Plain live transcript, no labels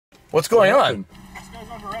What's going on? This guy's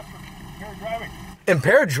under arrest for impaired driving.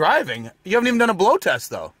 Impaired driving? You haven't even done a blow test,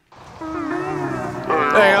 though. There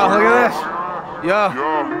you go, look at this. Yo.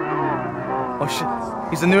 Oh shit,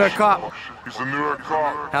 he's a New York cop. He's a New York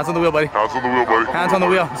cop. Hands on the wheel, buddy. Hands on the wheel, buddy. Hands on the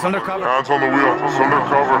wheel. It's undercover. Hands on the wheel. It's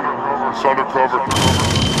undercover. It's undercover.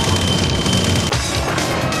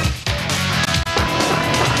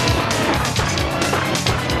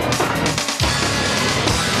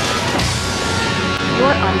 You're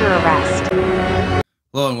under arrest.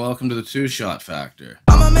 Hello and welcome to the Two Shot Factor.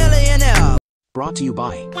 I'm a millionaire. Brought to you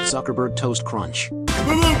by Zuckerberg Toast Crunch.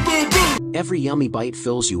 Every yummy bite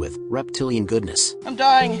fills you with reptilian goodness. I'm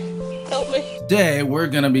dying. Help me. Today we're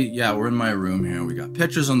gonna be, we're in my room here. We got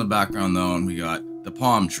pictures on the background though, and we got the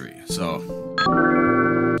palm tree. So,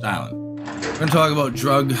 silent. We're gonna talk about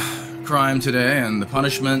drug crime today and the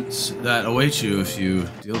punishments that await you if you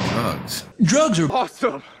deal drugs. Drugs are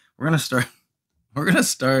awesome. We're gonna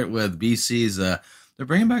start with BC's. They're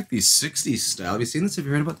bringing back these 60s style. Have you seen this? Have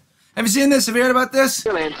you heard about? Have you seen this? Have you heard about this?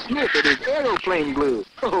 And sniff it is aeroplane glue.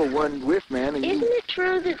 Oh, one whiff, man. And isn't it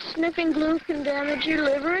true that sniffing glue can damage your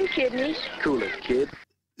liver and kidneys? Cool it, kid.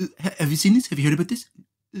 Have you seen this? Have you heard about this?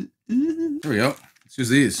 Here we go. Let's use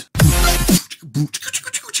these.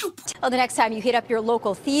 Well, the next time you hit up your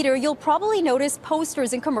local theater, you'll probably notice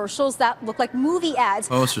posters and commercials that look like movie ads.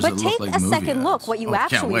 Posters but that take look like a movie second ads. look. What you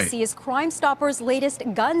Can't actually wait. see is Crime Stopper's latest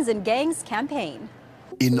Guns and Gangs campaign.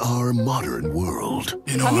 In our modern world.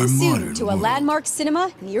 Coming soon to a landmark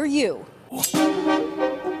cinema near you.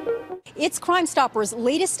 It's Crime Stopper's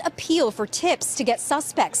latest appeal for tips to get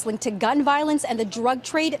suspects linked to gun violence and the drug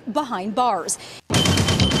trade behind bars.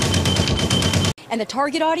 And the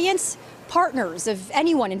target audience? Partners of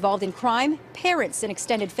anyone involved in crime, parents and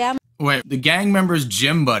extended family. Wait, the gang member's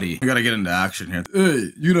gym buddy. We gotta get into action here.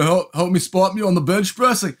 Hey, you gonna help me spot me on the bench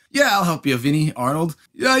press? Like, yeah, I'll help you, Vinny, Arnold.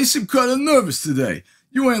 Yeah, you seem kinda nervous today.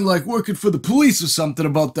 You ain't like working for the police or something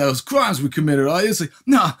about those crimes we committed, are you? It's like,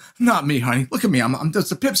 nah, not me, honey. Look at me, I'm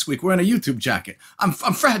just a pipsqueak wearing a YouTube jacket. I'm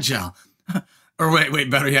fragile. Or wait,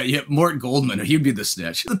 better yet, Mort Goldman, he'd be the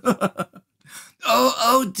snitch.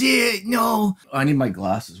 oh dear, no. I need my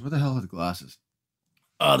glasses. Where the hell are the glasses?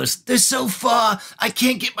 Oh, they're so far. I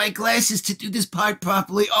can't get my glasses to do this part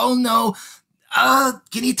properly. Oh no.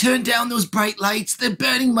 Can you turn down those bright lights? They're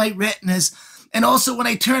burning my retinas. And also when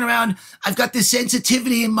I turn around, I've got this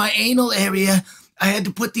sensitivity in my anal area. I had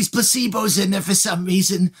to put these placebos in there for some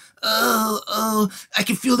reason. Oh, I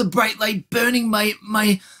can feel the bright light burning my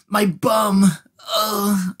bum.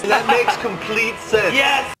 Oh. That makes complete sense.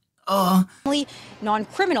 Yes!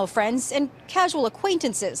 Non-criminal friends and casual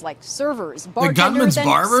acquaintances like servers, The bartenders, gunman's and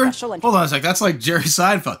barber? special Hold on a sec, that's like Jerry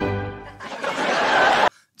Seinfeld.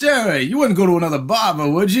 Jerry, you wouldn't go to another barber,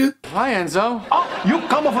 would you? Hi, Enzo. Oh, you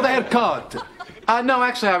come for the haircut. No,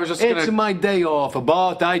 actually, I was just gonna... It's my day off,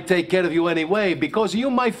 but I take care of you anyway, because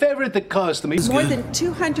you're my favorite customer. More than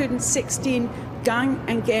 216 gun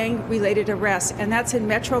and gang-related arrests, and that's in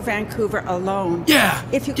Metro Vancouver alone. Yeah,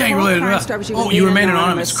 if you gang-related call Crime arrests. Stoppers, You remain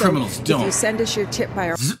anonymous. Criminals so don't. If you send us your tip by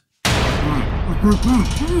our...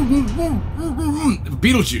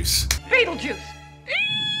 Beetlejuice. Beetlejuice.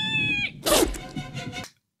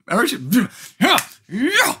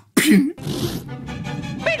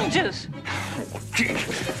 Beetlejuice.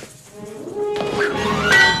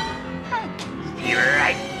 You're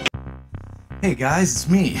right. Hey guys, it's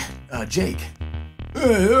me, Jake.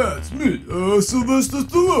 Hey, yeah, it's me, Sylvester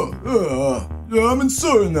Stallone. Yeah, I'm in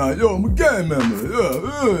Surrey now. Yo, I'm a gang member.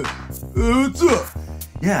 Yeah, what's up?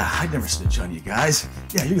 Yeah, I'd never snitch on you guys.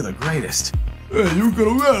 Yeah, you're the greatest. Hey, you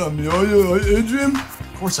gonna rat on me, are you, Adrian?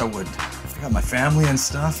 Of course I wouldn't. I got my family and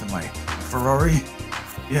stuff, and my Ferrari.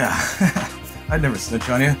 Yeah, I'd never snitch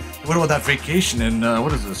on you. What about that vacation in,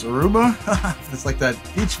 what is this, Aruba? It's like that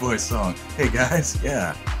Beach Boys song. Hey guys,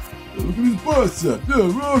 yeah. Look at his bicep.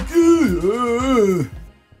 Yeah, Rocky.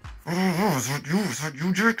 Is that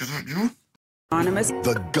you, Jake? Is that you? Anonymous.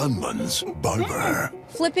 The gunman's barber.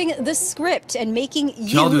 Flipping the script and making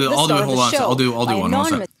you I'll do it. the I'll do star it. of Hold the on. show. I'll do one. One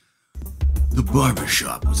sec. The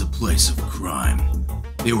barbershop was a place of crime.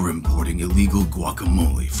 They were importing illegal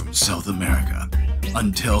guacamole from South America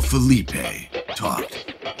until Felipe talked.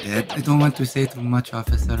 I don't want to say too much,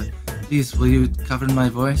 officer. Please, will you cover my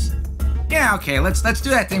voice? Yeah, okay, let's do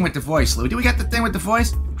that thing with the voice, Lou. Do we got the thing with the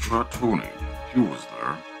voice? Fat Tony, he was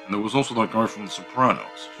there. And there was also that guy from The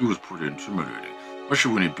Sopranos. He was pretty intimidating.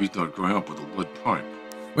 Especially when he beat that guy up with a lead pipe.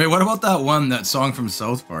 Wait, what about that song from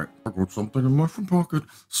South Park? I got something in my front pocket,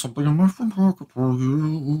 something in my front pocket for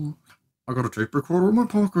you. I got a tape recorder in my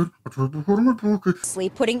pocket, a tape recorder in my pocket.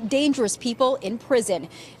 Putting dangerous people in prison.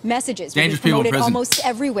 Messages will be Dangerous people in promoted prison. almost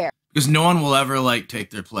everywhere. Because no one will ever, like,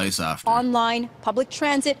 take their place after. Online, public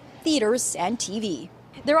transit, theaters, and TV.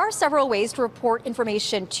 There are several ways to report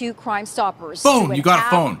information to Crime Stoppers. Phone! You got a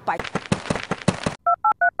phone.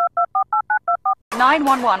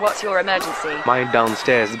 911, what's your emergency? My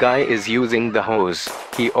downstairs guy is using the hose.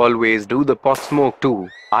 He always do the pot smoke too.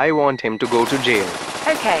 I want him to go to jail.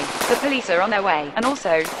 Okay, the police are on their way. And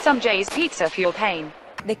also, some Jay's Pizza for your pain.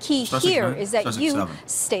 The key here is that you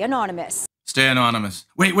stay anonymous. Stay anonymous.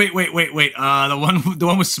 Wait. The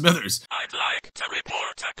one with Smithers. I'd like to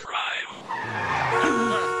report a crime.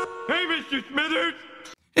 Hey, Mr. Smithers!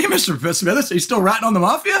 Hey, Mr. Smithers, are you still ratting on the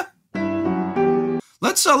mafia?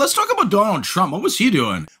 Let's talk about Donald Trump. What was he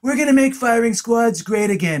doing? We're gonna make firing squads great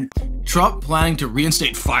again. Trump planning to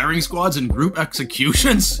reinstate firing squads and group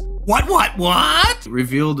executions? What?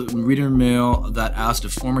 Revealed reader mail that asked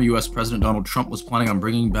if former US President Donald Trump was planning on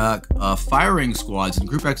bringing back firing squads and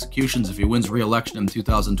group executions if he wins re-election in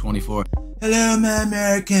 2024. Hello, my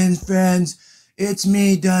American friends. It's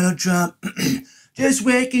me, Donald Trump. Just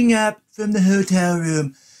waking up from the hotel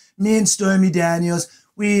room. Me and Stormy Daniels,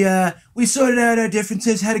 we sorted out our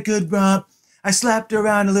differences, had a good romp. I slapped her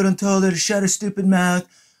around a little and told her to shut her stupid mouth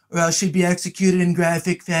or else she'd be executed in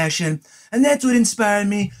graphic fashion. And that's what inspired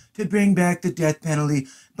me to bring back the death penalty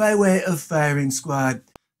by way of firing squad.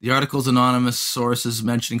 The article's anonymous sources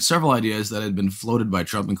mentioning several ideas that had been floated by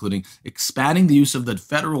Trump, including expanding the use of the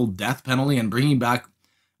federal death penalty and bringing back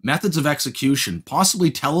methods of execution,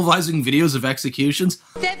 possibly televising videos of executions.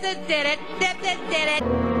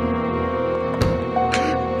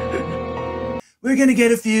 We're gonna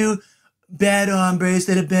get a few bad hombres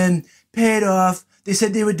that have been paid off. They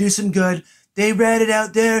said they would do some good. They ratted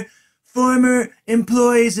out their former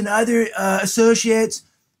employees and other associates.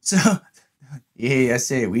 So, yeah, I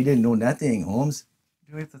say, we didn't know nothing, Holmes.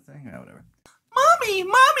 Do we have the thing? Oh, whatever.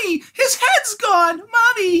 Mommy, his head's gone.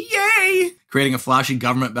 Mommy, yay. Creating a flashy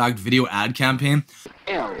government-backed video ad campaign.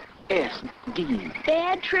 LSD.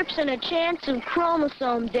 Bad trips and a chance of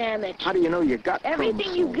chromosome damage. How do you know you got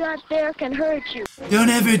Everything you got there can hurt you. Don't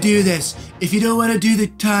ever do this. If you don't want to do the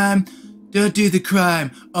time, don't do the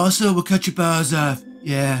crime. Also, we'll cut your balls off.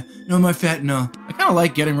 Yeah, no more fentanyl. I kind of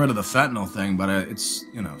like getting rid of the fentanyl thing, but it's,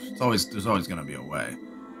 you know, there's always going to be a way.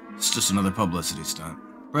 It's just another publicity stunt.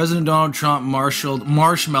 President Donald Trump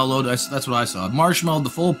marshmallowed, that's what I saw, marshmallowed the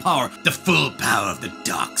full power of the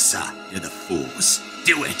dark side of the Force.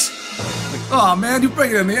 Do it. Like, oh man, you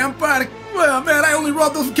bring it in the Empire. Well, man, I only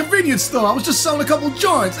robbed the convenience store. I was just selling a couple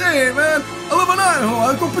joints. Hey, man, I live in Idaho.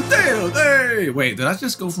 I grow potatoes. Hey. Wait, did I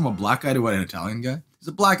just go from a black guy to an Italian guy? He's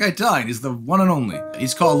a black Italian. He's the one and only.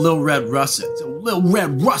 He's called Lil Red Russet. So Lil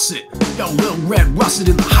Red Russet. Yo, Lil Red Russet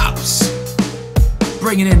in the house.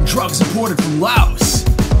 Bringing in drugs imported from Laos.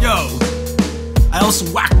 Yo, I also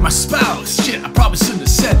whacked my spouse. Shit, I probably shouldn't have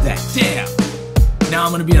said that. Damn. Now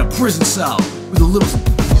I'm gonna be in a prison cell with a little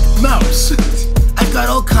mouse. I've got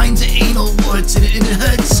all kinds of anal warts and it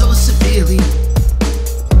hurts so severely.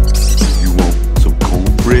 You want some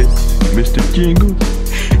cornbread, Mr. Jingles?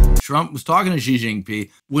 Trump was talking to Xi Jinping.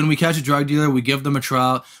 When we catch a drug dealer, we give them a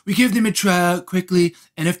trial. We give them a trial quickly,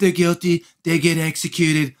 and if they're guilty, they get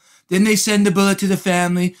executed. Then they send the bullet to the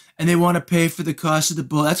family, and they want to pay for the cost of the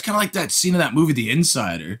bullet. That's kind of like that scene of that movie, The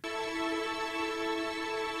Insider.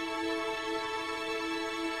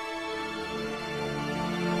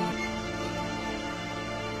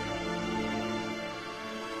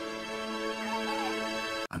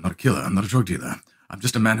 I'm not a killer. I'm not a drug dealer. I'm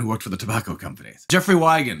just a man who worked for the tobacco companies. Jeffrey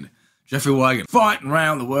Wigand, fighting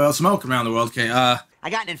around the world, smoking around the world. Okay, I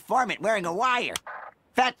got an informant wearing a wire.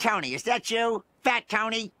 Fat Tony, is that you? Fat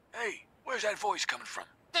Tony? Hey, where's that voice coming from?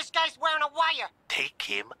 This guy's wearing a wire. Take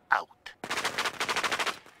him out.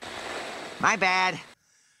 My bad.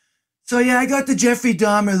 So yeah, I got the Jeffrey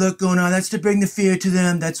Dahmer look going on. That's to bring the fear to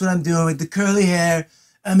them. That's what I'm doing with the curly hair.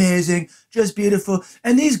 Amazing. Just beautiful.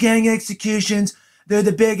 And these gang executions, they're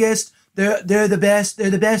the biggest. They're the best. They're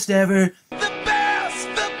the best ever. The best!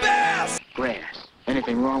 Grass.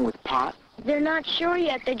 Anything wrong with pot? They're not sure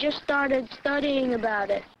yet. They just started studying about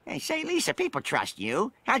it. Hey, say, Lisa, people trust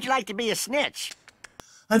you. How'd you like to be a snitch?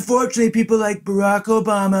 Unfortunately, people like Barack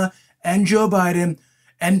Obama and Joe Biden,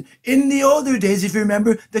 and in the older days, if you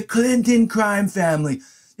remember, the Clinton crime family,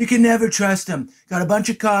 you can never trust them. Got a bunch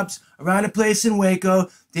of cops around a place in Waco.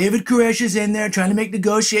 David Koresh is in there trying to make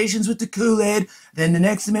negotiations with the Kool-Aid. Then the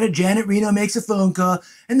next minute, Janet Reno makes a phone call,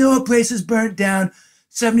 and the whole place is burnt down.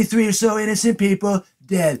 73 or so innocent people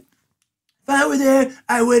dead. If I were there,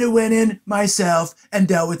 I would have went in myself and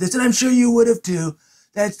dealt with this, and I'm sure you would have too.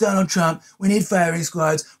 That's Donald Trump. We need firing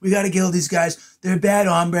squads. We got to kill these guys. They're bad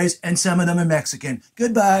hombres, and some of them are Mexican.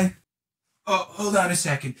 Goodbye. Oh, hold on a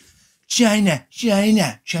second. China. Yeah, I'm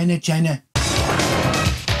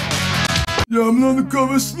an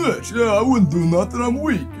undercover snitch. Yeah, I wouldn't do nothing. I'm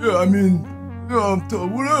weak. Yeah, I mean, yeah,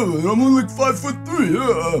 whatever. I'm only like 5'3".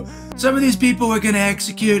 Yeah. Some of these people we're gonna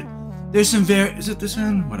execute. There's some is it this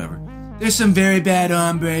one? Whatever. There's some very bad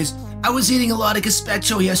hombres. I was eating a lot of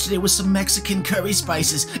gazpacho yesterday with some Mexican curry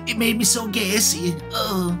spices. It made me so gassy.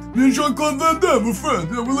 Oh. Me and Jean-Claude Van Damme are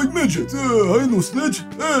friends. Yeah, we're like midgets. I ain't no snitch.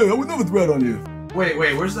 Hey, I would never threat on you. Wait,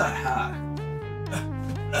 where's that hat?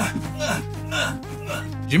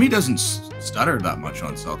 Jimmy doesn't stutter that much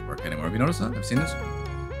on South Park anymore. Have you noticed that? I've seen this.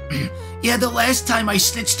 Yeah, the last time I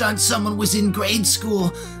snitched on someone was in grade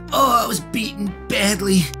school. Oh, I was beaten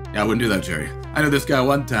badly. Yeah, I wouldn't do that, Jerry. I know this guy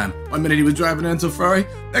one time. One minute he was driving an Enzo Ferrari.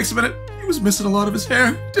 Next minute, he was missing a lot of his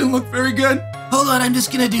hair. Didn't look very good. Hold on, I'm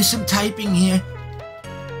just gonna do some typing here.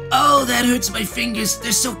 Oh, that hurts my fingers.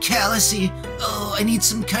 They're so callousy. Oh, I need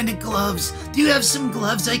some kind of gloves. Do you have some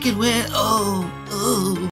gloves I could wear? Oh.